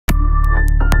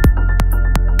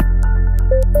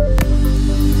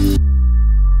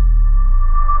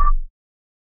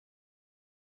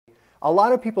A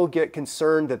lot of people get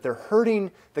concerned that they're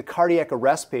hurting the cardiac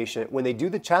arrest patient when they do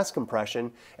the chest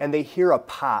compression and they hear a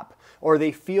pop or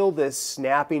they feel this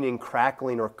snapping and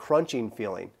crackling or crunching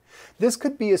feeling. This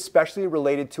could be especially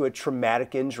related to a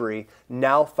traumatic injury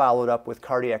now followed up with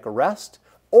cardiac arrest,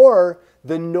 or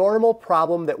the normal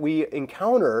problem that we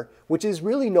encounter, which is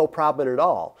really no problem at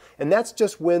all. And that's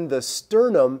just when the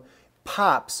sternum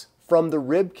pops from the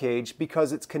rib cage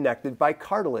because it's connected by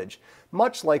cartilage.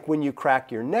 Much like when you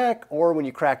crack your neck or when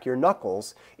you crack your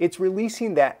knuckles, it's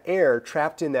releasing that air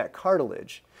trapped in that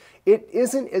cartilage. It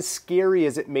isn't as scary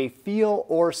as it may feel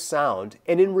or sound,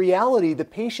 and in reality, the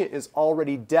patient is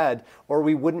already dead or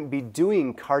we wouldn't be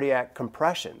doing cardiac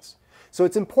compressions. So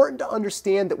it's important to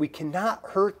understand that we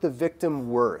cannot hurt the victim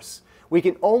worse. We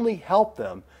can only help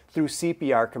them through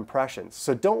CPR compressions.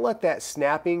 So don't let that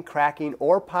snapping, cracking,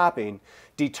 or popping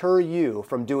deter you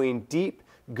from doing deep,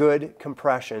 good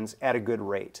compressions at a good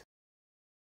rate.